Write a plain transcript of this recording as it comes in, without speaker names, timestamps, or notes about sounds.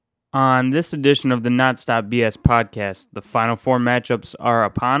On this edition of the Nonstop BS Podcast, the Final Four matchups are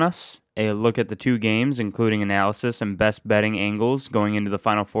upon us. A look at the two games, including analysis and best betting angles going into the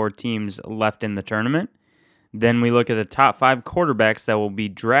Final Four teams left in the tournament. Then we look at the top 5 quarterbacks that will be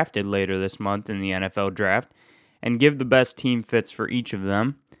drafted later this month in the NFL Draft and give the best team fits for each of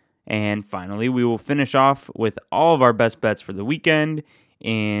them. And finally, we will finish off with all of our best bets for the weekend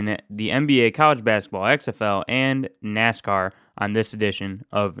in the NBA, college basketball, XFL, and NASCAR on this edition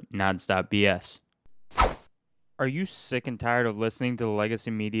of Nonstop BS. Are you sick and tired of listening to the legacy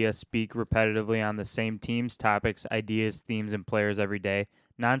media speak repetitively on the same teams, topics, ideas, themes, and players every day?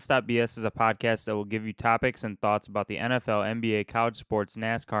 Nonstop BS is a podcast that will give you topics and thoughts about the NFL, NBA, college sports,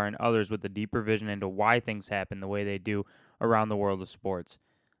 NASCAR, and others with a deeper vision into why things happen the way they do around the world of sports.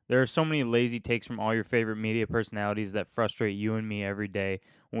 There are so many lazy takes from all your favorite media personalities that frustrate you and me every day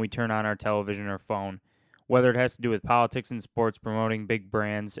when we turn on our television or phone. Whether it has to do with politics and sports, promoting big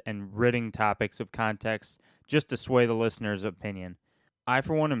brands, and ridding topics of context just to sway the listener's opinion. I,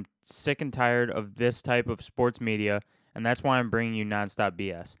 for one, am sick and tired of this type of sports media, and that's why I'm bringing you Nonstop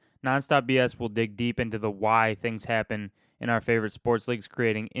BS. Nonstop BS will dig deep into the why things happen in our favorite sports leagues,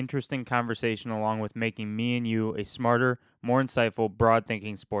 creating interesting conversation along with making me and you a smarter, more insightful,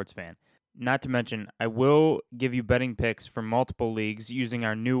 broad-thinking sports fan. Not to mention, I will give you betting picks for multiple leagues using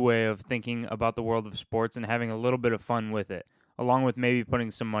our new way of thinking about the world of sports and having a little bit of fun with it, along with maybe putting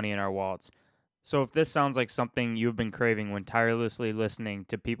some money in our wallets. So if this sounds like something you've been craving when tirelessly listening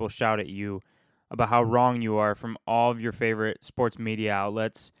to people shout at you about how wrong you are from all of your favorite sports media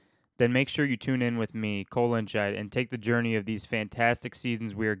outlets, then make sure you tune in with me, Cole Lynchide, and take the journey of these fantastic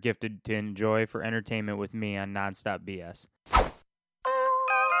seasons we are gifted to enjoy for entertainment with me on Nonstop BS.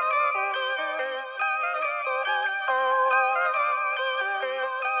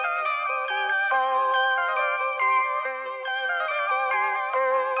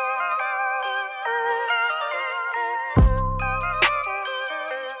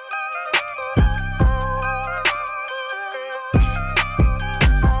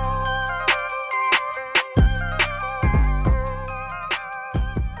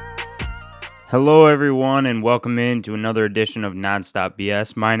 Hello, everyone, and welcome in to another edition of Nonstop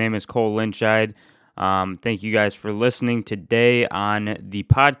BS. My name is Cole Lynchide. Thank you guys for listening. Today on the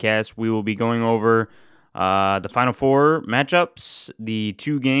podcast, we will be going over the Final Four matchups, the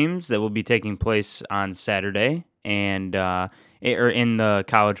two games that will be taking place on Saturday, and in the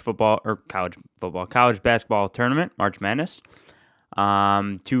college basketball tournament, March Madness.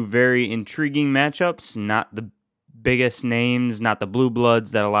 Two very intriguing matchups, not the biggest names, not the blue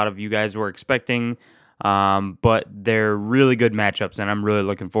bloods that a lot of you guys were expecting, but they're really good matchups, and I'm really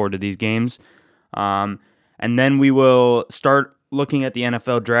looking forward to these games. And then we will start looking at the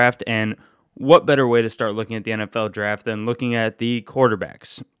NFL draft, and what better way to start looking at the NFL draft than looking at the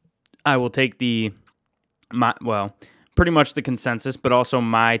quarterbacks? I will take pretty much the consensus, but also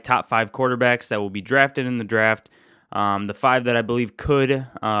my top 5 quarterbacks that will be drafted in the draft, the 5 that I believe could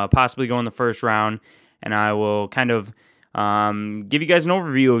possibly go in the first round. And I will kind of give you guys an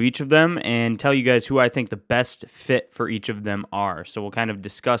overview of each of them and tell you guys who I think the best fit for each of them are. So we'll kind of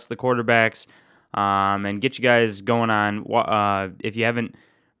discuss the quarterbacks and get you guys going on. If you haven't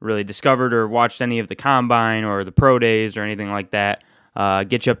really discovered or watched any of the combine or the pro days or anything like that,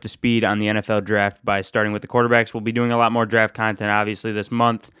 get you up to speed on the NFL draft by starting with the quarterbacks. We'll be doing a lot more draft content, obviously, this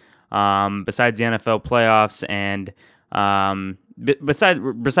month, besides the NFL playoffs and besides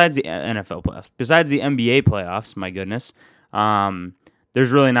the NFL playoffs, besides the NBA playoffs, my goodness,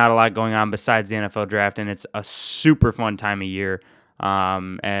 there's really not a lot going on besides the NFL draft, and it's a super fun time of year,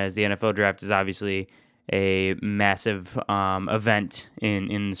 as the NFL draft is obviously a massive event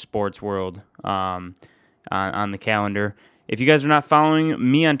in the sports world on the calendar. If you guys are not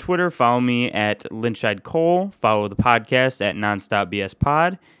following me on Twitter, follow me at Lynchide Cole. Follow the podcast at Nonstop BS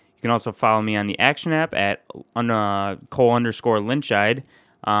Pod. You can also follow me on the Action app at Cole_Lynchide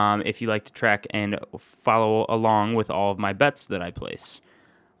if you like to track and follow along with all of my bets that I place.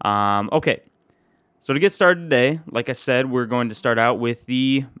 Okay, so to get started today, like I said, we're going to start out with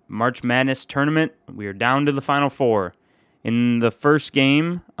the March Madness tournament. We are down to the Final Four. In the first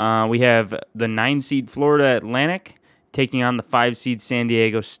game, we have the 9-seed Florida Atlantic taking on the 5-seed San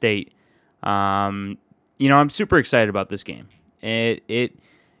Diego State. I'm super excited about this game.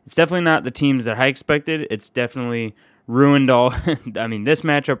 It's definitely not the teams that I expected. It's definitely ruined all. I mean, this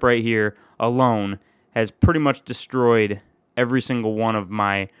matchup right here alone has pretty much destroyed every single one of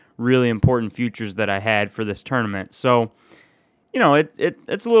my really important futures that I had for this tournament. So,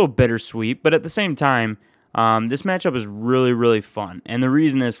 it's a little bittersweet, but at the same time, this matchup is really, really fun. And the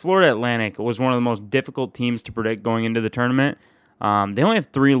reason is Florida Atlantic was one of the most difficult teams to predict going into the tournament. They only have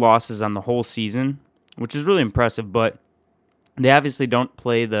 3 losses on the whole season, which is really impressive, but they obviously don't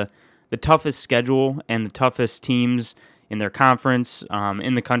play the toughest schedule and the toughest teams in their conference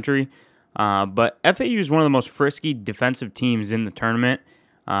in the country. But FAU is one of the most frisky defensive teams in the tournament,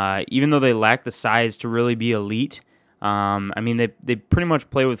 even though they lack the size to really be elite. They pretty much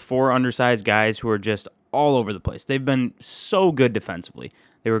play with 4 undersized guys who are just all over the place. They've been so good defensively.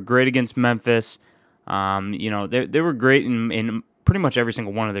 They were great against Memphis. They were great in pretty much every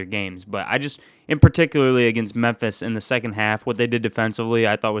single one of their games. But in particularly against Memphis in the second half, what they did defensively,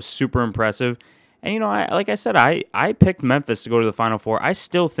 I thought was super impressive. And, I picked Memphis to go to the Final Four. I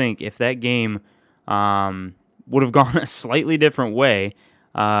still think if that game would have gone a slightly different way,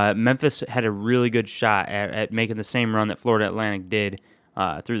 Memphis had a really good shot at making the same run that Florida Atlantic did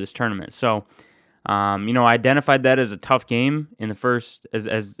through this tournament. So, I identified that as a tough game in the first as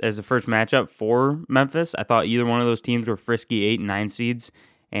the first matchup for Memphis. I thought either one of those teams were frisky 8 and 9 seeds,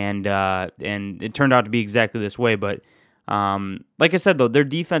 and it turned out to be exactly this way. But like I said, though, their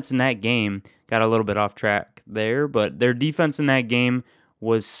defense in that game got a little bit off track there, but their defense in that game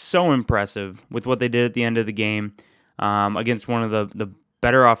was so impressive with what they did at the end of the game against one of the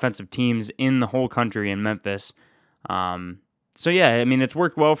better offensive teams in the whole country in Memphis. It's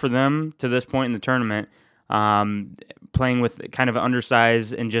worked well for them to this point in the tournament, playing with kind of an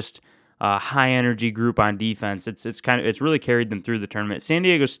undersized and just high energy group on defense. It's really carried them through the tournament. San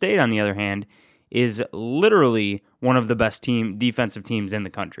Diego State, on the other hand, is literally one of the best defensive teams in the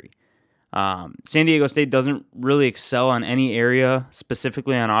country. San Diego State doesn't really excel on any area,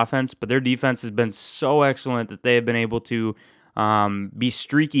 specifically on offense, but their defense has been so excellent that they have been able to be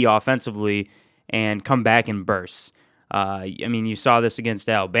streaky offensively and come back in bursts. You saw this against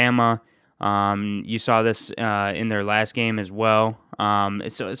Alabama. You saw this in their last game as well.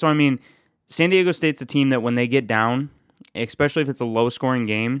 San Diego State's a team that when they get down, especially if it's a low-scoring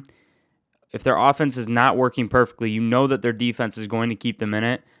game, if their offense is not working perfectly, you know that their defense is going to keep them in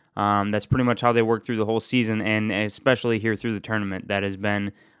it. That's pretty much how they work through the whole season, and especially here through the tournament. That has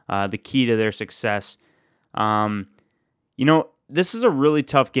been the key to their success. This is a really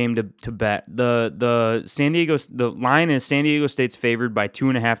tough game to bet. The line is San Diego State's favored by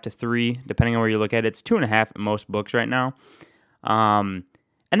 2.5 to 3, depending on where you look at it. It's 2.5 at most books right now, and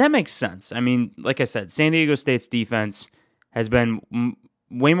that makes sense. Like I said, San Diego State's defense has been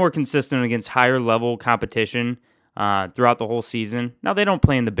way more consistent against higher level competition throughout the whole season. Now, they don't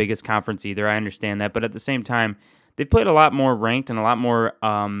play in the biggest conference either. I understand that, but at the same time, they've played a lot more ranked and a lot more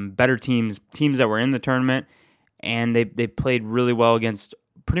better teams that were in the tournament. And they played really well against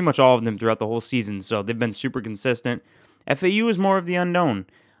pretty much all of them throughout the whole season. So they've been super consistent. FAU is more of the unknown.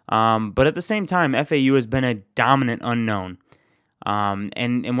 But at the same time, FAU has been a dominant unknown.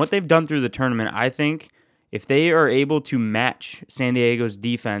 And what they've done through the tournament, I think, if they are able to match San Diego's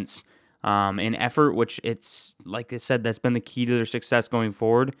defense in effort, which it's, like I said, that's been the key to their success going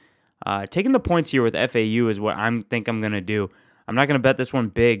forward, taking the points here with FAU is what I think I'm going to do. I'm not going to bet this one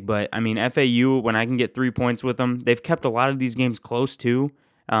big, but FAU, when I can get 3 points with them, they've kept a lot of these games close too.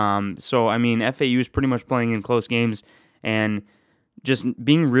 FAU is pretty much playing in close games and just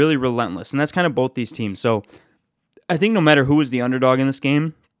being really relentless, and that's kind of both these teams. So I think no matter who is the underdog in this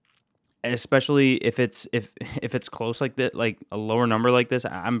game, especially if it's close like that, like a lower number like this,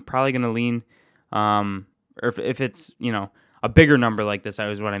 I'm probably going to lean, or if it's a bigger number like this,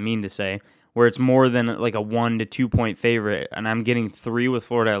 is what I mean to say, where it's more than like a 1 to 2 point favorite, and I'm getting 3 with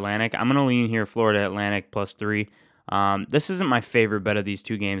Florida Atlantic. I'm going to lean here Florida Atlantic plus 3. This isn't my favorite bet of these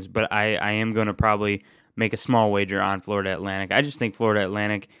two games, but I am going to probably make a small wager on Florida Atlantic. I just think Florida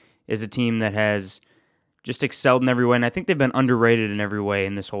Atlantic is a team that has just excelled in every way, and I think they've been underrated in every way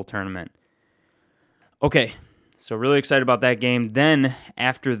in this whole tournament. Okay, so really excited about that game. Then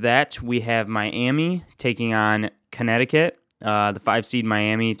after that, we have Miami taking on Connecticut. The 5-seed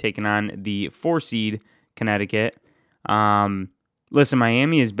Miami taking on the 4-seed Connecticut. Listen,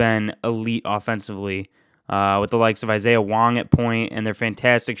 Miami has been elite offensively with the likes of Isaiah Wong at point, and they're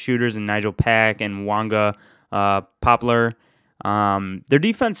fantastic shooters, and Nigel Pack and Wanga Poplar. Their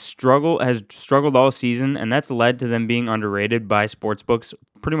defense has struggled all season, and that's led to them being underrated by sportsbooks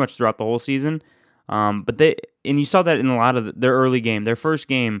pretty much throughout the whole season. And you saw that in a lot of their early game. Their first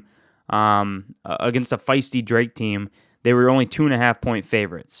game against a feisty Drake team, they were only 2.5 point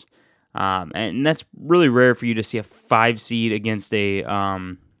favorites. And that's really rare for you to see a 5-seed against a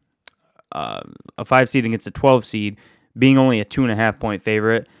 5-seed against a 12-seed being only a 2.5 point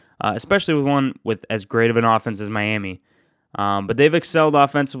favorite, especially with one with as great of an offense as Miami. But they've excelled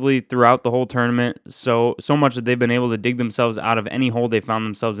offensively throughout the whole tournament, so much that they've been able to dig themselves out of any hole they found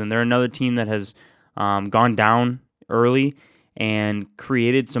themselves in. They're another team that has gone down early and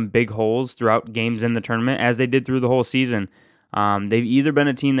created some big holes throughout games in the tournament, as they did through the whole season. They've either been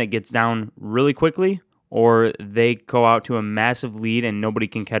a team that gets down really quickly, or they go out to a massive lead and nobody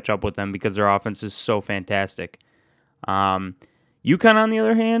can catch up with them because their offense is so fantastic. UConn, on the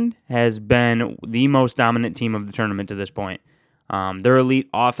other hand, has been the most dominant team of the tournament to this point. They're elite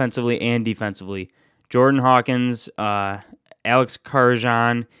offensively and defensively. Jordan Hawkins, Alex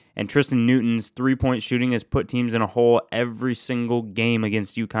Karajan, and Tristan Newton's three-point shooting has put teams in a hole every single game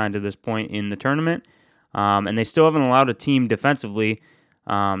against UConn to this point in the tournament. And they still haven't allowed a team defensively.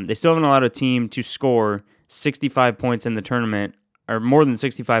 They still haven't allowed a team to score 65 points in the tournament, or more than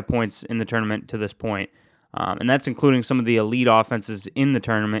 65 points in the tournament to this point. And that's including some of the elite offenses in the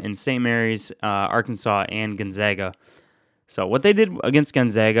tournament in St. Mary's, Arkansas, and Gonzaga. So what they did against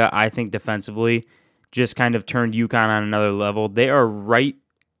Gonzaga, I think defensively, just kind of turned UConn on another level. They are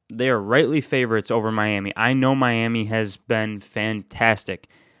rightly favorites over Miami. I know Miami has been fantastic.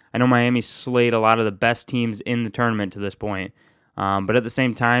 I know Miami slayed a lot of the best teams in the tournament to this point. But at the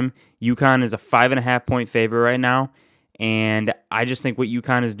same time, UConn is a 5.5-point favorite right now. And I just think what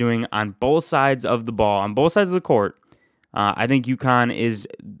UConn is doing on both sides of the ball, on both sides of the court, I think UConn is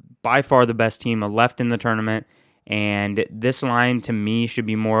by far the best team left in the tournament. And this line, to me, should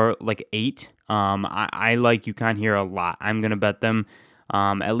be more like 8. I like UConn here a lot. I'm going to bet them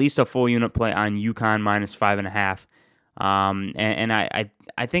at least a full unit play on UConn minus 5.5. And I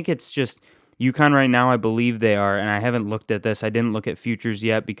think it's just UConn right now, I believe they are, and I haven't looked at this. I didn't look at futures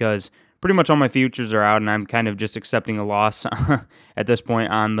yet because pretty much all my futures are out, and I'm kind of just accepting a loss at this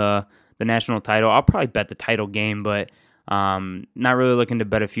point on the national title. I'll probably bet the title game, but not really looking to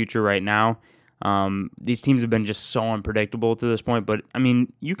bet a future right now. These teams have been just so unpredictable to this point, but I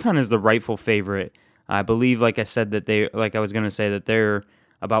mean, UConn is the rightful favorite. I believe, like I said, that they're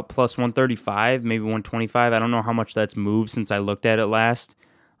about plus 135, maybe 125. I don't know how much that's moved since I looked at it last.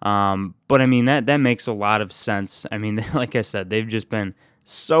 But I mean, that makes a lot of sense. I mean, like I said, they've just been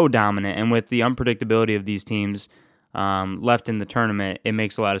so dominant, and with the unpredictability of these teams left in the tournament, it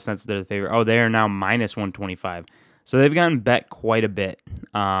makes a lot of sense that they're the favorite. Oh, they are now minus 125. So they've gotten bet quite a bit.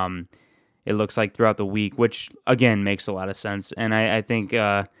 It looks like throughout the week, which again makes a lot of sense. And I think,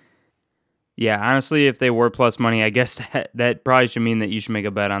 honestly, if they were plus money, I guess that probably should mean that you should make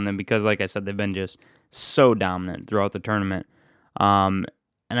a bet on them because, like I said, they've been just so dominant throughout the tournament.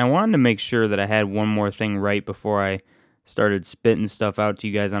 And I wanted to make sure that I had one more thing right before I started spitting stuff out to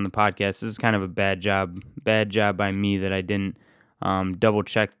you guys on the podcast. This is kind of a bad job by me that I didn't double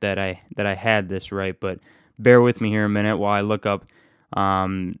check that I had this right. But bear with me here a minute while I look up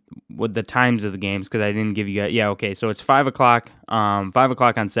with the times of the games because I didn't give you guys. Yeah, okay. So it's 5 o'clock. 5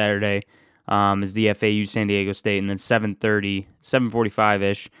 o'clock on Saturday is the FAU San Diego State, and then 7:30,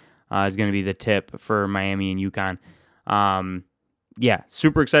 7:45-ish is going to be the tip for Miami and UConn.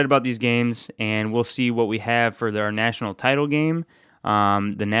 Super excited about these games, and we'll see what we have for our national title game.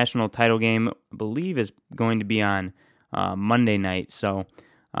 The national title game, I believe, is going to be on Monday night, so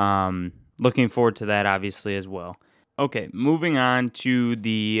looking forward to that, obviously, as well. Okay, moving on to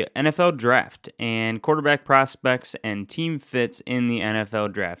the NFL draft and quarterback prospects and team fits in the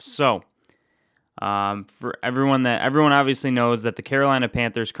NFL draft. So, for everyone obviously knows that the Carolina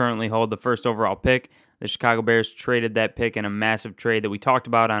Panthers currently hold the first overall pick. The Chicago Bears traded that pick in a massive trade that we talked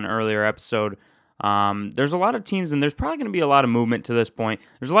about on an earlier episode. There's a lot of teams, and there's probably going to be a lot of movement to this point.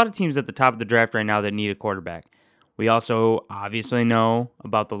 There's a lot of teams at the top of the draft right now that need a quarterback. We also obviously know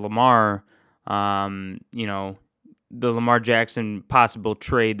about the Lamar Jackson possible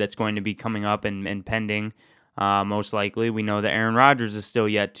trade that's going to be coming up and pending, most likely. We know that Aaron Rodgers is still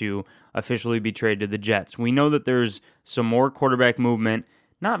yet to officially be traded to the Jets. We know that there's some more quarterback movement.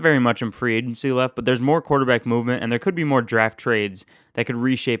 Not very much in free agency left, but there's more quarterback movement, and there could be more draft trades that could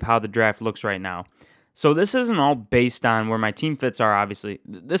reshape how the draft looks right now. So this isn't all based on where my team fits are, obviously.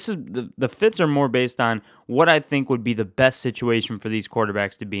 This is the fits are more based on what I think would be the best situation for these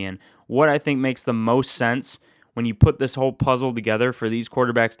quarterbacks to be in, what I think makes the most sense when you put this whole puzzle together for these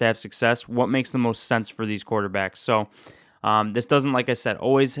quarterbacks to have success, what makes the most sense for these quarterbacks. So this doesn't, like I said,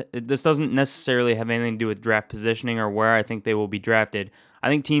 this doesn't necessarily have anything to do with draft positioning or where I think they will be drafted. I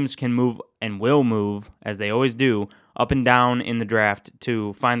think teams can move and will move, as they always do, up and down in the draft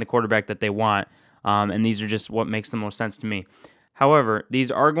to find the quarterback that they want, and these are just what makes the most sense to me. However, these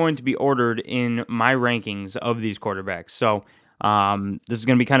are going to be ordered in my rankings of these quarterbacks, so this is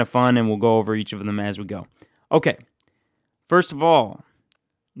going to be kind of fun, and we'll go over each of them as we go. Okay, first of all,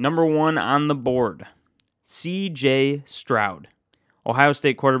 number 1 on the board, C.J. Stroud. Ohio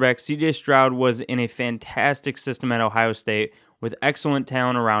State quarterback C.J. Stroud was in a fantastic system at Ohio State with excellent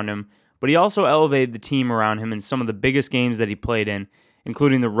talent around him, but he also elevated the team around him in some of the biggest games that he played in,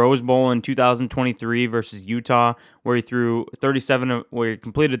 including the Rose Bowl in 2023 versus Utah, where he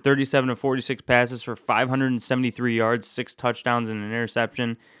completed 37 of 46 passes for 573 yards, 6 touchdowns, and an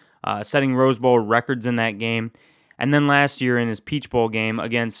interception, setting Rose Bowl records in that game. And then last year in his Peach Bowl game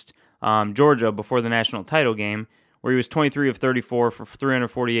against Georgia before the national title game, where he was 23 of 34 for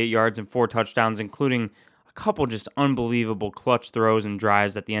 348 yards and 4 touchdowns, including a couple just unbelievable clutch throws and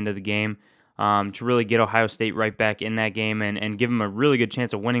drives at the end of the game to really get Ohio State right back in that game and give them a really good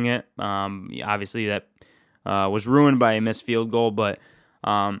chance of winning it. Obviously, that was ruined by a missed field goal, but,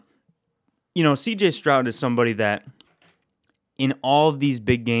 C.J. Stroud is somebody that in all of these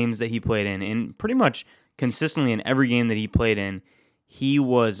big games that he played in pretty much consistently in every game that he played in, he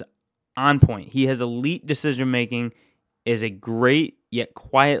was on point. He has elite decision-making, is a great yet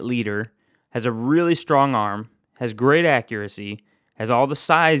quiet leader, has a really strong arm, has great accuracy, has all the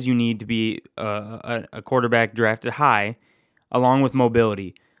size you need to be a quarterback drafted high, along with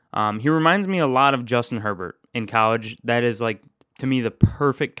mobility. He reminds me a lot of Justin Herbert in college. That is, to me, the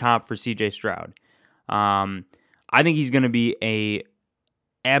perfect comp for C.J. Stroud. I think he's going to be a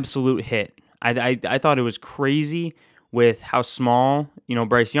absolute hit. I thought it was crazy with how small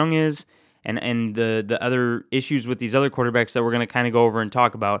Bryce Young is and the other issues with these other quarterbacks that we're going to kind of go over and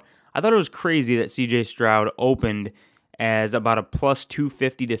talk about. I thought it was crazy that C.J. Stroud opened as about a plus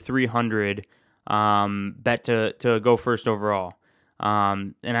 250 to 300 bet to go first overall.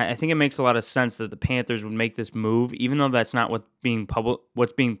 And I think it makes a lot of sense that the Panthers would make this move, even though that's not what's being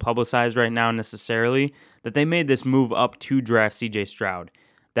publicized right now necessarily, that they made this move up to draft C.J. Stroud.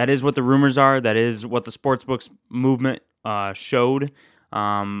 That is what the rumors are. That is what the sportsbooks movement showed,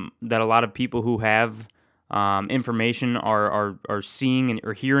 that a lot of people who have information are seeing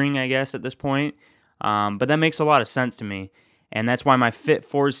or hearing, I guess, at this point. But that makes a lot of sense to me, and that's why my fit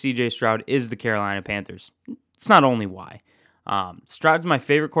for C.J. Stroud is the Carolina Panthers. It's not only why. Stroud's my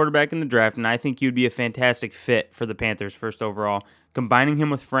favorite quarterback in the draft, and I think he would be a fantastic fit for the Panthers first overall, combining him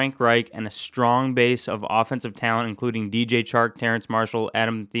with Frank Reich and a strong base of offensive talent, including DJ Chark, Terrence Marshall,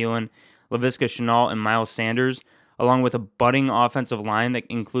 Adam Thielen, Laviska Shenault, and Miles Sanders, along with a budding offensive line that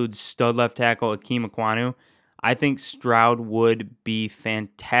includes stud left tackle Akeem Ekwonu. I think Stroud would be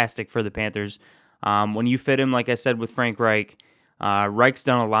fantastic for the Panthers. When you fit him, like I said, with Frank Reich, Reich's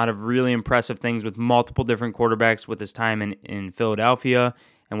done a lot of really impressive things with multiple different quarterbacks with his time in Philadelphia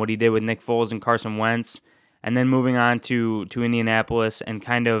and what he did with Nick Foles and Carson Wentz, and then moving on to Indianapolis and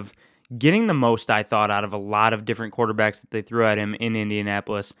kind of getting the most, I thought, out of a lot of different quarterbacks that they threw at him in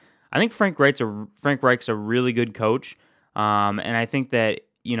Indianapolis. I think Frank Reich's a really good coach, and I think that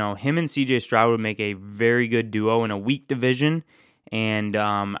him and C.J. Stroud would make a very good duo in a weak division. And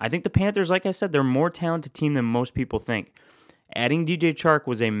I think the Panthers, like I said, they're a more talented team than most people think. Adding DJ Chark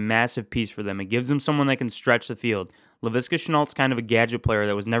was a massive piece for them. It gives them someone that can stretch the field. Laviska Shenault's kind of a gadget player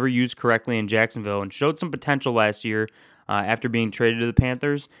that was never used correctly in Jacksonville and showed some potential last year after being traded to the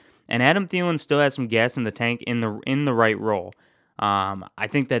Panthers. And Adam Thielen still has some gas in the tank in the right role. I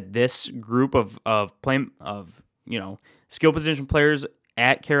think that this group of skill position players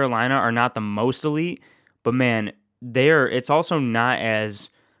at Carolina are not the most elite, but man, it's also not as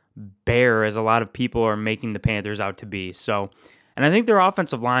bare as a lot of people are making the Panthers out to be. So, and I think their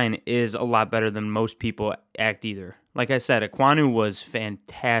offensive line is a lot better than most people act either. Like I said, Ekwonu was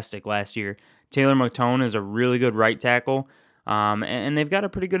fantastic last year. Taylor McTone is a really good right tackle, and they've got a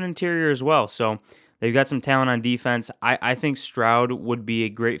pretty good interior as well. So they've got some talent on defense. I think Stroud would be a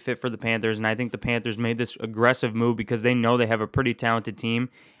great fit for the Panthers, and I think the Panthers made this aggressive move because they know they have a pretty talented team,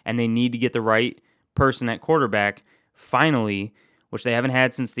 and they need to get the right person at quarterback finally, which they haven't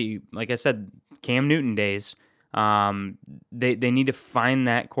had since like I said, Cam Newton days. They need to find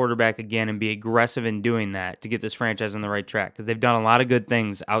that quarterback again and be aggressive in doing that to get this franchise on the right track, because they've done a lot of good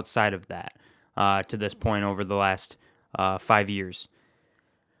things outside of that to this point over the last 5 years.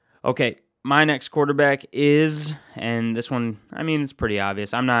 Okay, my next quarterback is, and this one, I mean, it's pretty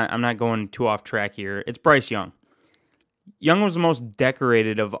obvious. I'm not going too off track here. It's Bryce Young. Young was the most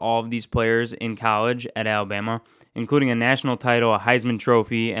decorated of all of these players in college at Alabama, including a national title, a Heisman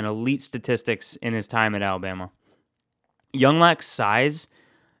Trophy, and elite statistics in his time at Alabama. Young lacks size,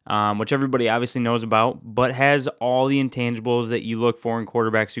 which everybody obviously knows about, but has all the intangibles that you look for in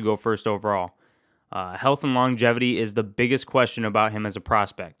quarterbacks who go first overall. Health and longevity is the biggest question about him as a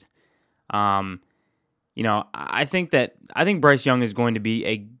prospect. I think Bryce Young is going to be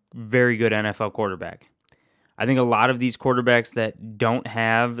a very good NFL quarterback. I think a lot of these quarterbacks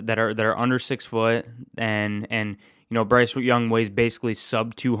that are under 6 foot and Bryce Young weighs basically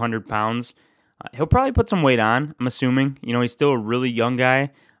sub 200 pounds. He'll probably put some weight on, I'm assuming. He's still a really young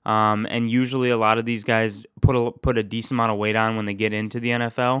guy. And usually a lot of these guys put a decent amount of weight on when they get into the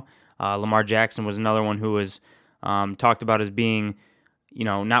NFL. Lamar Jackson was another one who was talked about as being,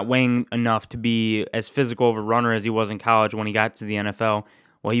 not weighing enough to be as physical of a runner as he was in college when he got to the NFL.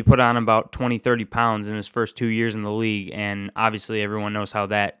 Well, he put on about 20, 30 pounds in his first 2 years in the league, and obviously everyone knows how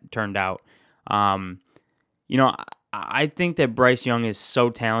that turned out. I think that Bryce Young is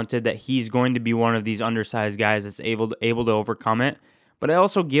so talented that he's going to be one of these undersized guys that's able to overcome it. But I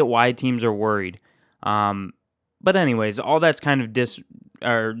also get why teams are worried. But anyways, all that's kind of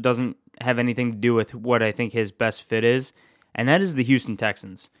doesn't have anything to do with what I think his best fit is, and that is the Houston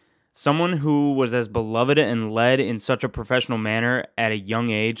Texans. Someone who was as beloved and led in such a professional manner at a young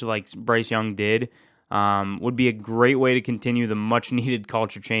age like Bryce Young did would be a great way to continue the much-needed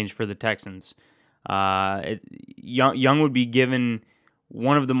culture change for the Texans. Young would be given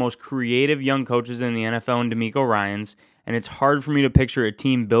one of the most creative young coaches in the NFL in DeMeco Ryans, and it's hard for me to picture a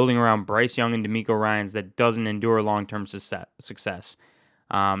team building around Bryce Young and DeMeco Ryans that doesn't endure long-term success.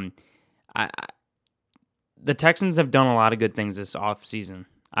 The Texans have done a lot of good things this offseason.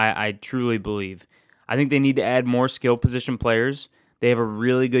 I truly believe. I think they need to add more skill position players. They have a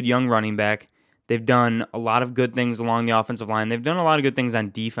really good young running back. They've done a lot of good things along the offensive line. They've done a lot of good things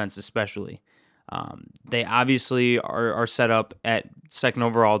on defense especially. They obviously are set up at second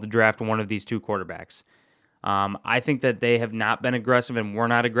overall to draft one of these two quarterbacks. I think that they have not been aggressive and were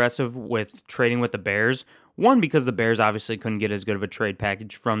not aggressive with trading with the Bears. One, because the Bears obviously couldn't get as good of a trade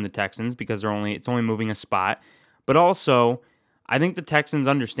package from the Texans because it's only moving a spot. But also, I think the Texans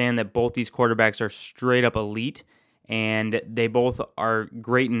understand that both these quarterbacks are straight up elite and they both are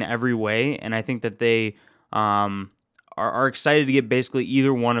great in every way. And I think that they are excited to get basically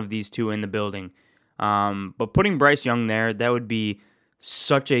either one of these two in the building. But putting Bryce Young there, that would be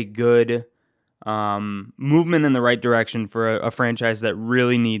such a good movement in the right direction for a franchise that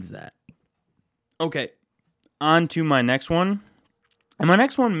really needs that. Okay, on to my next one. And my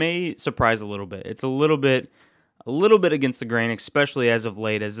next one may surprise a little bit. It's a little bit against the grain, especially as of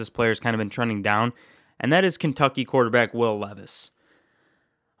late, as this player's kind of been trending down, and that is Kentucky quarterback Will Levis.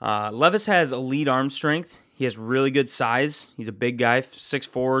 Levis has elite arm strength. He has really good size. He's a big guy,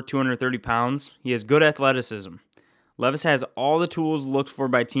 6'4", 230 pounds. He has good athleticism. Levis has all the tools looked for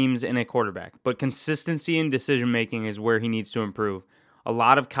by teams in a quarterback, but consistency in decision-making is where he needs to improve. A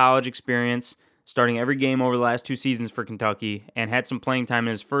lot of college experience, starting every game over the last 2 seasons for Kentucky, and had some playing time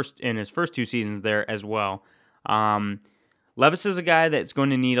in his first 2 seasons there as well. Levis is a guy that's going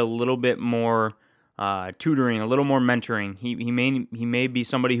to need a little bit more tutoring, a little more mentoring. He may be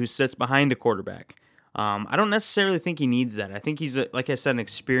somebody who sits behind a quarterback. I don't necessarily think he needs that. I think he's, like I said, an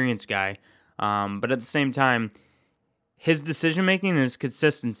experienced guy. But at the same time, his decision-making and his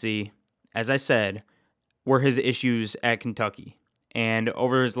consistency, as I said, were his issues at Kentucky. And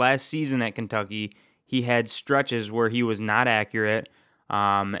over his last season at Kentucky, he had stretches where he was not accurate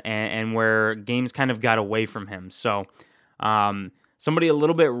and where games kind of got away from him. So somebody a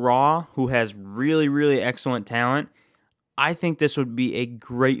little bit raw who has really, really excellent talent, I think this would be a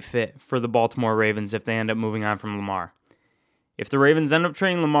great fit for the Baltimore Ravens if they end up moving on from Lamar. If the Ravens end up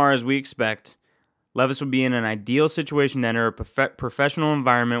trading Lamar as we expect, Levis would be in an ideal situation to enter a professional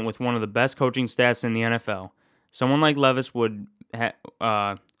environment with one of the best coaching staffs in the NFL. Someone like Levis who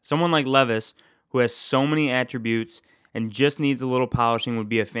has so many attributes and just needs a little polishing would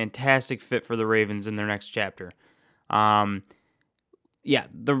be a fantastic fit for the Ravens in their next chapter. The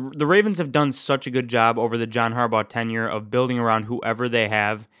Ravens have done such a good job over the John Harbaugh tenure of building around whoever they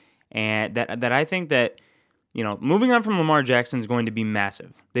have, and that I think that, moving on from Lamar Jackson is going to be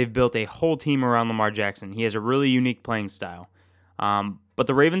massive. They've built a whole team around Lamar Jackson. He has a really unique playing style. But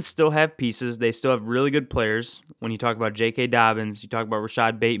the Ravens still have pieces. They still have really good players. When you talk about J.K. Dobbins, you talk about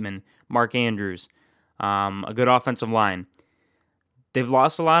Rashad Bateman, Mark Andrews, a good offensive line. They've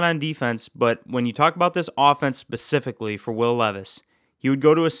lost a lot on defense, but when you talk about this offense specifically for Will Levis, he would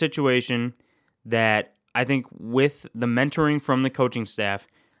go to a situation that I think with the mentoring from the coaching staff,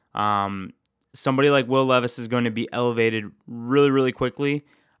 somebody like Will Levis is going to be elevated really, really quickly.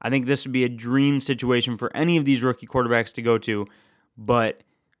 I think this would be a dream situation for any of these rookie quarterbacks to go to. But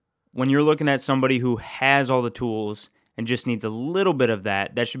when you're looking at somebody who has all the tools and just needs a little bit of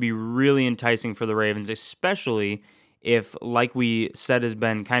that, that should be really enticing for the Ravens, especially if, like we said has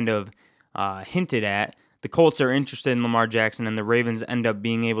been kind of hinted at, the Colts are interested in Lamar Jackson and the Ravens end up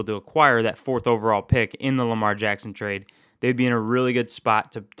being able to acquire that 4th overall pick in the Lamar Jackson trade. They'd be in a really good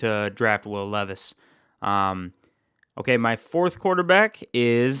spot to draft Will Levis. Okay, my 4th quarterback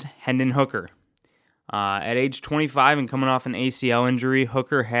is Hendon Hooker. At age 25 and coming off an ACL injury,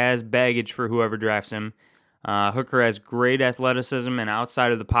 Hooker has baggage for whoever drafts him. Hooker has great athleticism and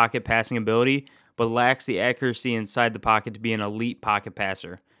outside of the pocket passing ability, but lacks the accuracy inside the pocket to be an elite pocket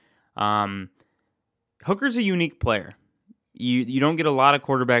passer. Hooker's a unique player. You don't get a lot of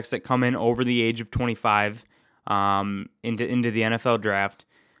quarterbacks that come in over the age of 25 into the NFL draft,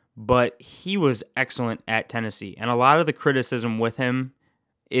 but he was excellent at Tennessee. And a lot of the criticism with him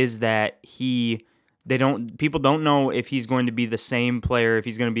is that people don't know if he's going to be the same player, if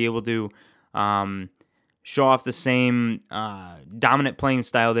he's going to be able to show off the same dominant playing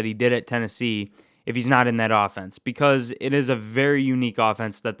style that he did at Tennessee if he's not in that offense, because it is a very unique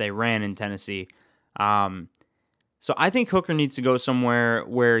offense that they ran in Tennessee. So I think Hooker needs to go somewhere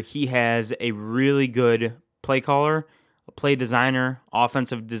where he has a really good play caller, a play designer,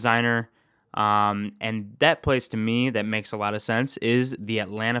 offensive designer, and that place to me that makes a lot of sense is the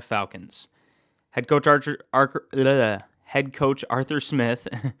Atlanta Falcons. Head coach Arthur Smith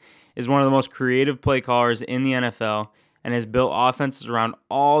is one of the most creative play callers in the NFL and has built offenses around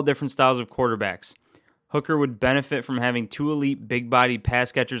all different styles of quarterbacks. Hooker would benefit from having two elite big-bodied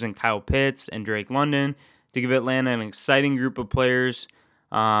pass catchers in Kyle Pitts and Drake London to give Atlanta an exciting group of players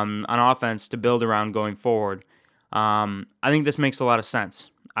on offense to build around going forward. I think this makes a lot of sense.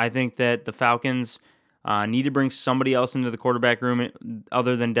 I think that the Falcons need to bring somebody else into the quarterback room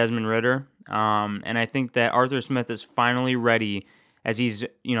other than Desmond Ridder. And I think that Arthur Smith is finally ready, as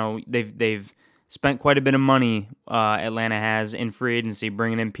they've spent quite a bit of money, Atlanta has, in free agency,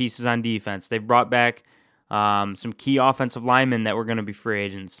 bringing in pieces on defense. They've brought back some key offensive linemen that were going to be free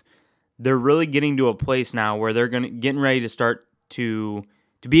agents. They're really getting to a place now where they're getting ready to start to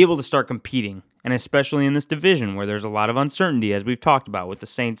be able to start competing, and especially in this division where there's a lot of uncertainty, as we've talked about, with the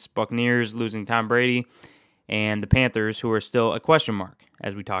Saints, Buccaneers losing Tom Brady, and the Panthers, who are still a question mark,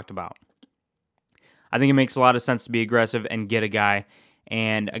 as we talked about. I think it makes a lot of sense to be aggressive and get a guy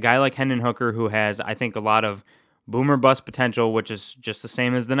like Hendon Hooker, who has, I think, a lot of boomer bust potential, which is just the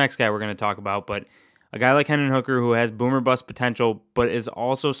same as the next guy we're going to talk about, but a guy like Hendon Hooker who has boomer bust potential, but is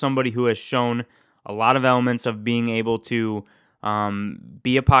also somebody who has shown a lot of elements of being able to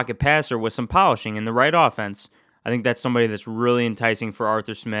be a pocket passer with some polishing in the right offense. I think that's somebody that's really enticing for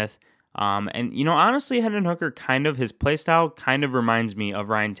Arthur Smith. Honestly, Hendon Hooker, his play style kind of reminds me of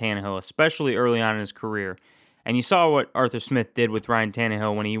Ryan Tannehill, especially early on in his career. And you saw what Arthur Smith did with Ryan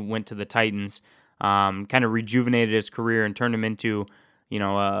Tannehill when he went to the Titans, kind of rejuvenated his career and turned him into,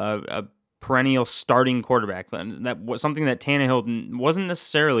 a perennial starting quarterback. That was something that Tannehill wasn't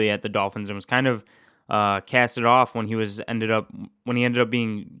necessarily at the Dolphins and was kind of casted off when he ended up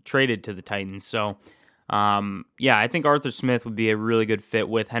being traded to the Titans. So, I think Arthur Smith would be a really good fit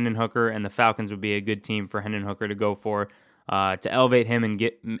with Hendon Hooker, and the Falcons would be a good team for Hendon Hooker to go for to elevate him and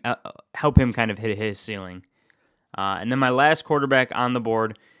help him kind of hit his ceiling. And then my last quarterback on the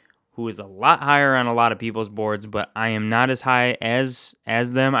board, who is a lot higher on a lot of people's boards, but I am not as high as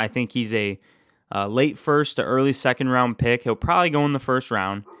them. I think he's a late first to early second round pick. He'll probably go in the first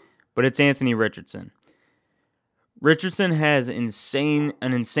round, but it's Anthony Richardson. Richardson has an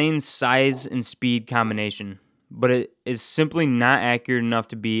insane size and speed combination, but it is simply not accurate enough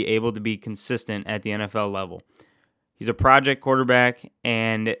to be able to be consistent at the NFL level. He's a project quarterback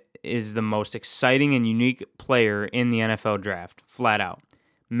and is the most exciting and unique player in the NFL draft, flat out.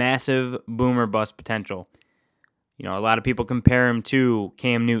 Massive boomer bust potential. A lot of people compare him to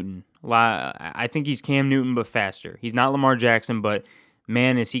Cam Newton. I think he's Cam Newton, but faster. He's not Lamar Jackson, but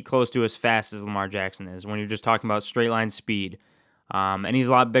man, is he close to as fast as Lamar Jackson is when you're just talking about straight line speed. And he's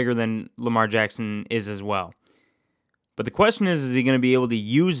a lot bigger than Lamar Jackson is as well. But the question is he going to be able to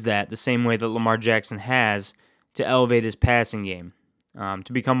use that the same way that Lamar Jackson has to elevate his passing game,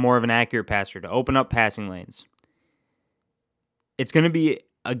 to become more of an accurate passer, to open up passing lanes? It's going to be,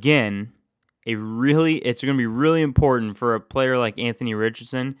 again, it's going to be really important for a player like Anthony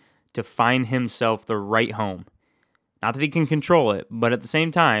Richardson to find himself the right home. Not that he can control it, but at the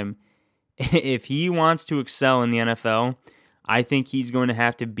same time, if he wants to excel in the NFL, I think he's going to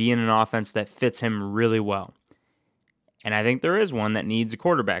have to be in an offense that fits him really well. And I think there is one that needs a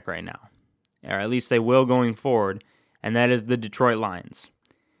quarterback right now, or at least they will going forward, and that is the Detroit Lions.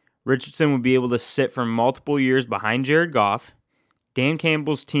 Richardson would be able to sit for multiple years behind Jared Goff. Dan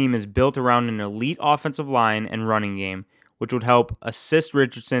Campbell's team is built around an elite offensive line and running game, which would help assist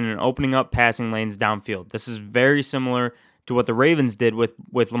Richardson in opening up passing lanes downfield. This is very similar to what the Ravens did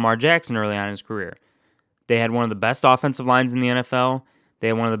with Lamar Jackson early on in his career. They had one of the best offensive lines in the NFL. They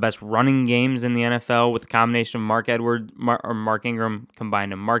had one of the best running games in the NFL with a combination of Mark Ingram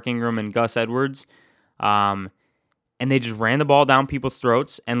combined to Mark Ingram and Gus Edwards. And they just ran the ball down people's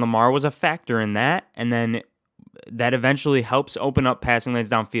throats, and Lamar was a factor in that. And then that eventually helps open up passing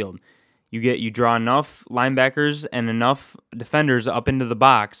lanes downfield. You draw enough linebackers and enough defenders up into the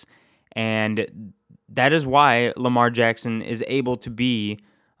box, and that is why Lamar Jackson is able to be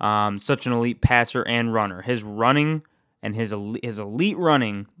such an elite passer and runner. His running and his elite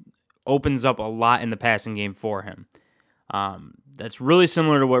running opens up a lot in the passing game for him. That's really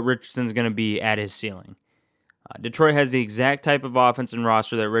similar to what Richardson's going to be at his ceiling. Detroit has the exact type of offense and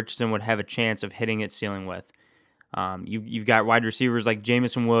roster that Richardson would have a chance of hitting its ceiling with. You've got wide receivers like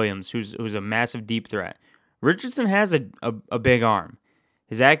Jamison Williams, who's a massive deep threat. Richardson has a big arm.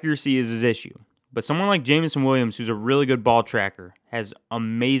 His accuracy is his issue. But someone like Jamison Williams, who's a really good ball tracker, has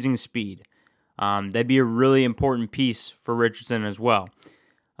amazing speed. That'd be a really important piece for Richardson as well.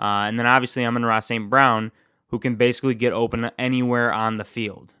 And then obviously Amon-Ra St. Brown, who can basically get open anywhere on the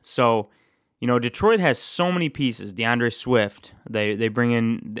field. So, Detroit has so many pieces. DeAndre Swift, they bring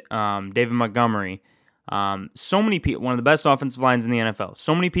in David Montgomery. So many people, one of the best offensive lines in the NFL.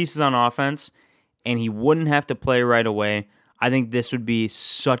 So many pieces on offense, and he wouldn't have to play right away. I think this would be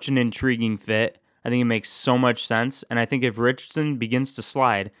such an intriguing fit. I think it makes so much sense, and I think if Richardson begins to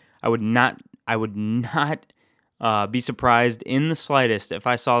slide, I would not be surprised in the slightest if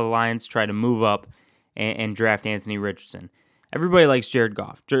I saw the Lions try to move up and draft Anthony Richardson. Everybody likes Jared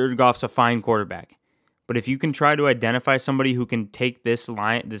Goff. Jared Goff's a fine quarterback, but if you can try to identify somebody who can take this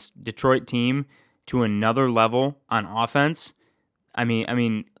Detroit team to another level on offense, I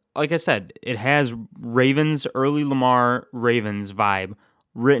mean, like I said, it has early Lamar Ravens vibe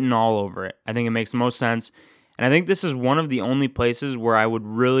written all over it. I think it makes the most sense, and I think this is one of the only places where I would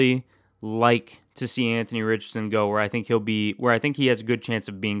really like to see Anthony Richardson go, where I think he has a good chance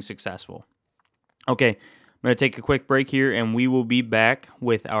of being successful. Okay, I'm going to take a quick break here, and we will be back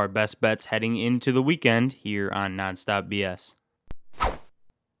with our best bets heading into the weekend here on Nonstop BS.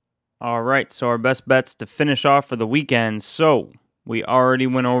 All right, so our best bets to finish off for the weekend. So we already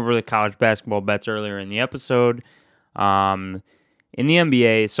went over the college basketball bets earlier in the episode. In the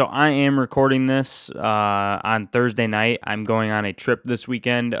NBA, so I am recording this on Thursday night. I'm going on a trip this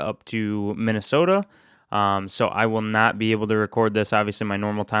weekend up to Minnesota, so I will not be able to record this, obviously, my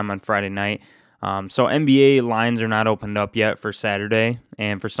normal time on Friday night. So NBA lines are not opened up yet for Saturday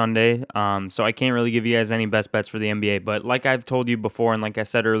and for Sunday, so I can't really give you guys any best bets for the NBA, but like I've told you before and like I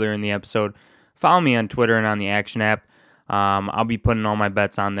said earlier in the episode, follow me on Twitter and on the Action app. I'll be putting all my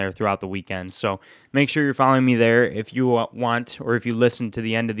bets on there throughout the weekend. So make sure you're following me there if you want or if you listen to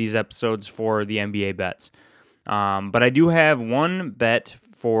the end of these episodes for the NBA bets. But I do have one bet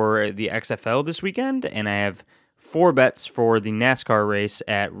for the XFL this weekend, and I have 4 bets for the NASCAR race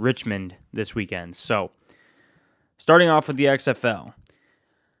at Richmond this weekend. So starting off with the XFL,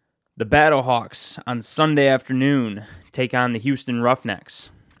 the Battlehawks on Sunday afternoon take on the Houston Roughnecks.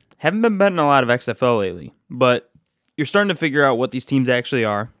 Haven't been betting a lot of XFL lately, but you're starting to figure out what these teams actually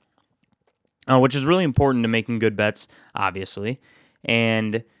are, which is really important to making good bets, obviously.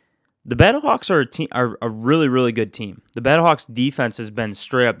 And the Battlehawks are a really, really good team. The Battlehawks defense has been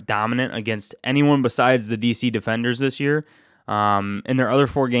straight up dominant against anyone besides the DC Defenders this year. In their other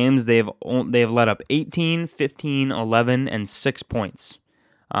 4 games, they have let up 18, 15, 11, and 6 points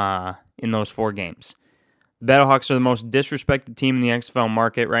in those 4 games. The Battlehawks are the most disrespected team in the XFL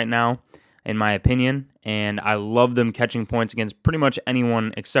market right now, in my opinion, and I love them catching points against pretty much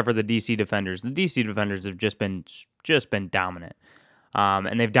anyone except for the DC Defenders. The DC Defenders have just been dominant,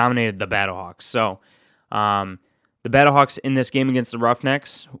 and they've dominated the Battlehawks. So the Battlehawks in this game against the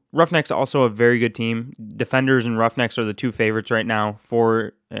Roughnecks. Roughnecks also a very good team. Defenders and Roughnecks are the 2 favorites right now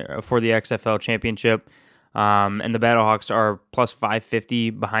for the XFL championship, and the Battlehawks are plus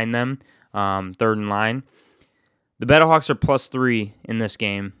 550 behind them, third in line. The Battlehawks are plus 3 in this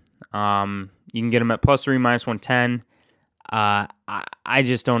game. You can get them at plus 3, minus 110. I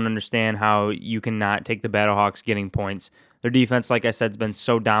just don't understand how you cannot take the Battlehawks getting points. Their defense, like I said, has been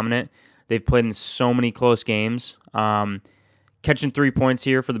so dominant. They've played in so many close games. Catching 3 points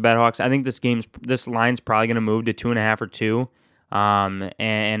here for the Battlehawks. I think this line's probably going to move to 2.5 or 2.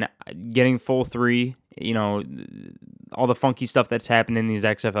 And getting full 3, all the funky stuff that's happened in these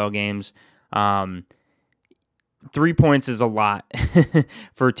XFL games. 3 points is a lot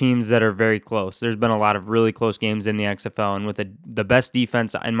for teams that are very close. There's been a lot of really close games in the XFL, and with the best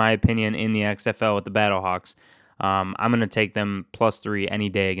defense, in my opinion, in the XFL with the Battlehawks, I'm going to take them plus 3 any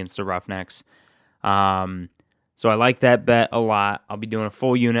day against the Roughnecks. So I like that bet a lot. I'll be doing a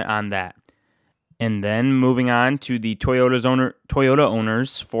full unit on that. And then moving on to the Toyota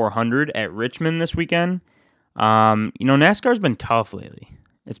Owners 400 at Richmond this weekend. NASCAR's been tough lately.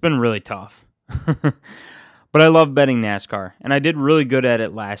 It's been really tough. But I love betting NASCAR, and I did really good at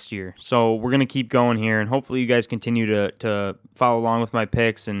it last year. So we're gonna keep going here, and hopefully you guys continue to follow along with my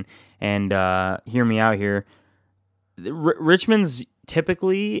picks and hear me out here. Richmond's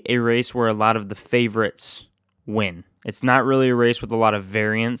typically a race where a lot of the favorites win. It's not really a race with a lot of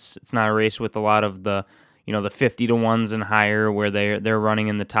variance. It's not a race with a lot of the the 50 to 1s and higher where they're running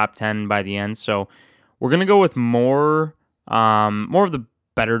in the top 10 by the end. So we're gonna go with more of the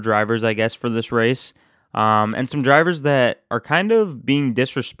better drivers, I guess, for this race, and some drivers that are kind of being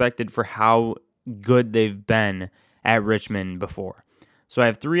disrespected for how good they've been at Richmond before. So I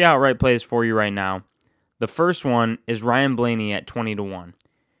have 3 outright plays for you right now. The first one is Ryan Blaney at 20 to 1.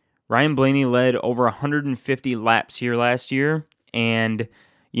 Ryan Blaney led over 150 laps here last year, and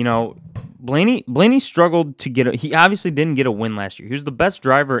Blaney struggled to he obviously didn't get a win last year. He was the best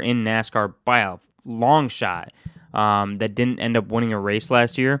driver in NASCAR by a long shot, that didn't end up winning a race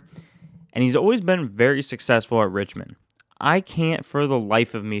last year, and he's always been very successful at Richmond. I can't for the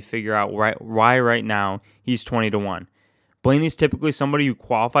life of me figure out why right now he's 20 to 1. Blaney's typically somebody who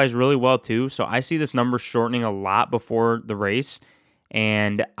qualifies really well too, so I see this number shortening a lot before the race,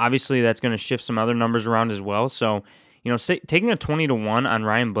 and obviously that's going to shift some other numbers around as well. So, taking a 20 to 1 on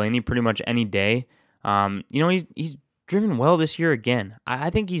Ryan Blaney pretty much any day, he's driven well this year again.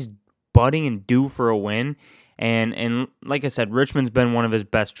 I think he's budding and due for a win, and like I said, Richmond's been one of his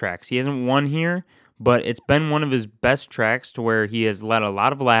best tracks. He hasn't won here, but it's been one of his best tracks to where he has led a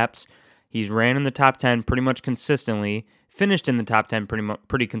lot of laps. He's ran in the top 10 pretty much consistently, finished in the top 10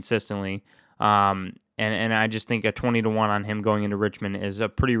 pretty consistently, and I just think a 20 to 1 on him going into Richmond is a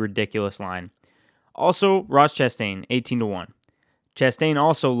pretty ridiculous line. Also, Ross Chastain, 18 to 1. Chastain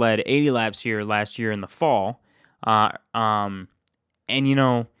also led 80 laps here last year in the fall, and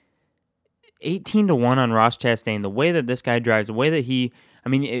 18 to 1 on Ross Chastain. The way that this guy drives, the way that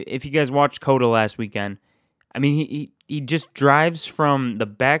if you guys watched COTA last weekend, he just drives from the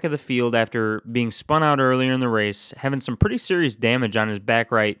back of the field after being spun out earlier in the race, having some pretty serious damage on his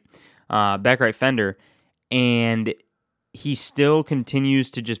back right fender, and he still continues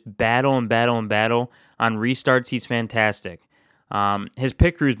to just battle and battle and battle. On restarts, he's fantastic. His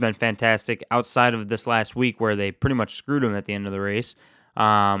pit crew's been fantastic outside of this last week where they pretty much screwed him at the end of the race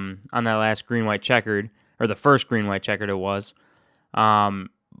on that last green-white checkered, or the first green-white checkered it was.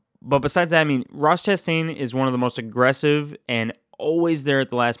 But besides that, Ross Chastain is one of the most aggressive and always there at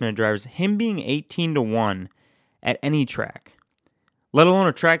the last minute drivers. Him being 18 to 1 at any track, let alone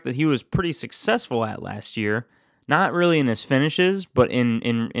a track that he was pretty successful at last year, not really in his finishes, but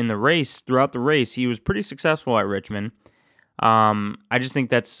in the race, throughout the race, he was pretty successful at Richmond. I just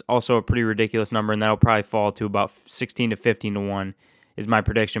think that's also a pretty ridiculous number, and that'll probably fall to about 16 to 15 to 1 is my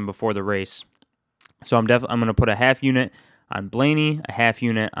prediction before the race. So I'm going to put a half unit on Blaney, a half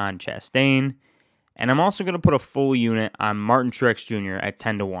unit on Chastain, and I'm also going to put a full unit on Martin Truex Jr. at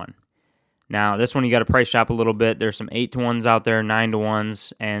 10 to 1. Now, this one you got to price shop a little bit. There's some 8 to 1s out there, 9 to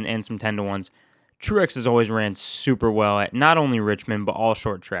 1s, and some 10 to 1s. Truex has always ran super well at not only Richmond, but all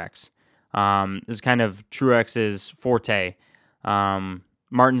short tracks. This is kind of Truex's forte.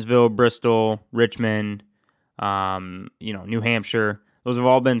 Martinsville, Bristol, Richmond, New Hampshire. Those have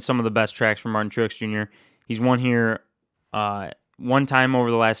all been some of the best tracks for Martin Truex Jr. He's won here one time over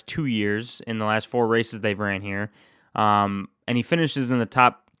the last 2 years in the last 4 races they've ran here. And he finishes in the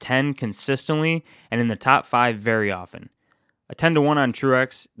top 10 consistently and in the top 5 very often. A 10 to 1 on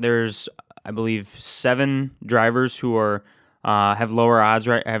Truex. There's, I believe, 7 drivers who are have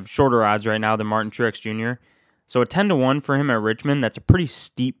shorter odds right now than Martin Truex Jr. So a 10 to 1 for him at Richmond, that's a pretty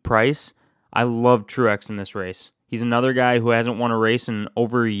steep price. I love Truex in this race. He's another guy who hasn't won a race in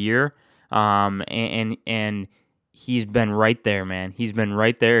over a year, and he's been right there, man. He's been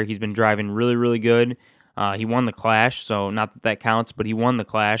right there. He's been driving really, really good. He won the Clash, so not that counts, but he won the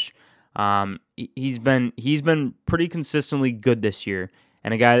Clash. He's been pretty consistently good this year,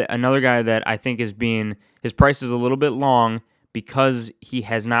 and another guy that I think his price is a little bit long because he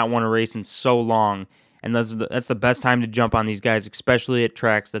has not won a race in so long, and that's the best time to jump on these guys, especially at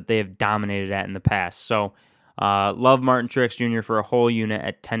tracks that they have dominated at in the past. So, love Martin Truex Jr. for a whole unit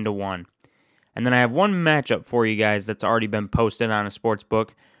at 10 to 1. And then I have one matchup for you guys that's already been posted on a sports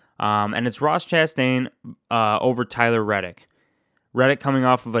book, and it's Ross Chastain over Tyler Reddick. Reddick coming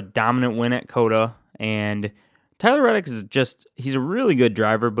off of a dominant win at COTA, and Tyler Reddick he's a really good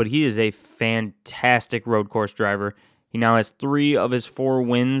driver, but he is a fantastic road course driver. He now has 3 of his 4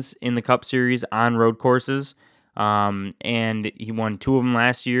 wins in the Cup Series on road courses, and he won 2 of them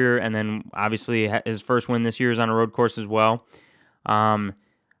last year, and then obviously his first win this year is on a road course as well.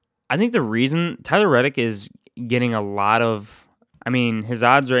 I think the reason Tyler Reddick is getting a lot of I mean, his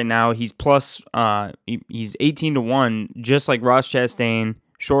odds right now, he's he's 18-1, just like Ross Chastain.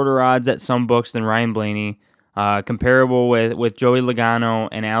 Shorter odds at some books than Ryan Blaney. Comparable with Joey Logano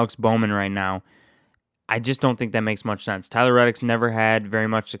and Alex Bowman right now. I just don't think that makes much sense. Tyler Reddick's never had very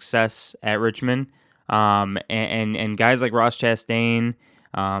much success at Richmond. And guys like Ross Chastain,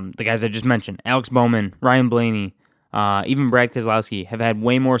 the guys I just mentioned, Alex Bowman, Ryan Blaney, even Brad Keselowski have had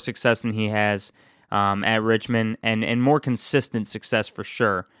way more success than he has at Richmond, and more consistent success for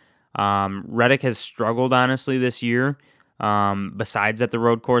sure. Reddick has struggled, honestly, this year, besides at the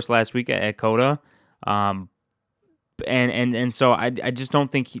road course last week at COTA. And so I just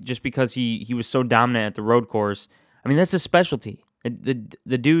don't think just because he was so dominant at the road course, I mean, that's his specialty.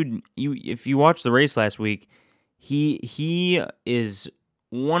 The dude, if you watch the race last week, he is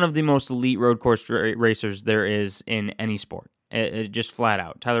one of the most elite road course racers there is in any sport. It just flat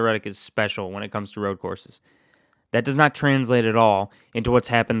out. Tyler Reddick is special when it comes to road courses. That does not translate at all into what's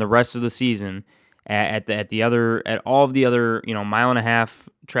happened the rest of the season at all of the other mile and a half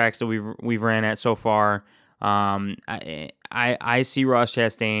tracks that we've ran at so far. I see Ross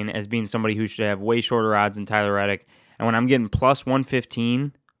Chastain as being somebody who should have way shorter odds than Tyler Reddick. And when I'm getting plus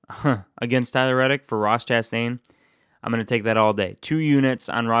 115 against Tyler Reddick for Ross Chastain, I'm going to take that all day. 2 units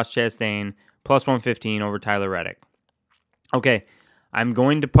on Ross Chastain, plus 115 over Tyler Reddick. Okay, I'm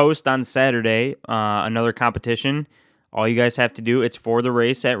going to post on Saturday another competition. All you guys have to do, it's for the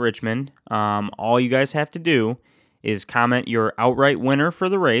race at Richmond. All you guys have to do is comment your outright winner for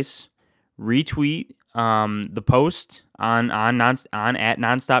the race, retweet the post on at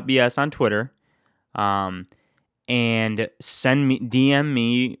Nonstop BS on Twitter, and DM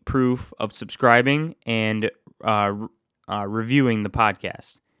me proof of subscribing and reviewing the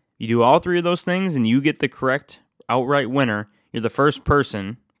podcast. You do all 3 of those things, and you get the correct outright winner. You're the first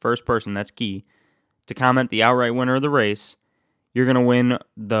person, that's key, to comment the outright winner of the race. You're going to win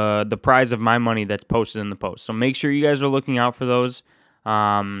the prize of my money that's posted in the post. So make sure you guys are looking out for those.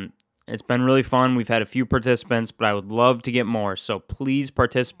 It's been really fun. We've had a few participants, but I would love to get more. So please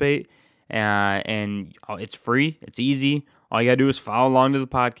participate. And it's free. It's easy. All you got to do is follow along to the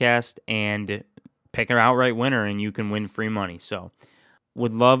podcast and pick an outright winner, and you can win free money. So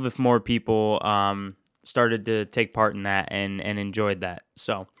would love if more people started to take part in that and enjoyed that.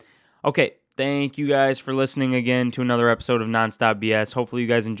 So, okay. Thank you guys for listening again to another episode of Nonstop BS. Hopefully you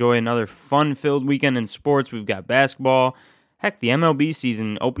guys enjoy another fun-filled weekend in sports. We've got basketball. Heck, the MLB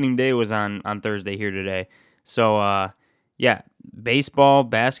season opening day was on Thursday here today. So, yeah, baseball,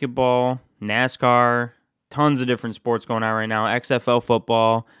 basketball, NASCAR, tons of different sports going on right now. XFL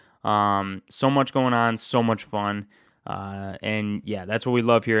football, so much going on, so much fun. And, yeah, that's what we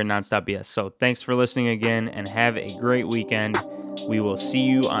love here at Nonstop BS. So thanks for listening again, and have a great weekend. We will see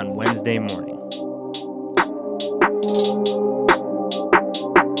you on Wednesday morning.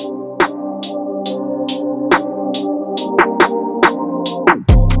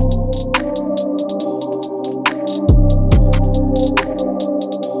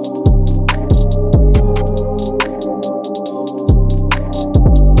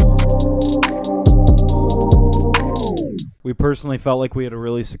 We personally felt like we had a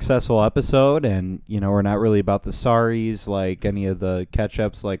really successful episode, and we're not really about the sorries, like any of the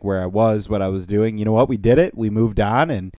catch-ups, like where I was, what I was doing. You know what? We did it. We moved on, and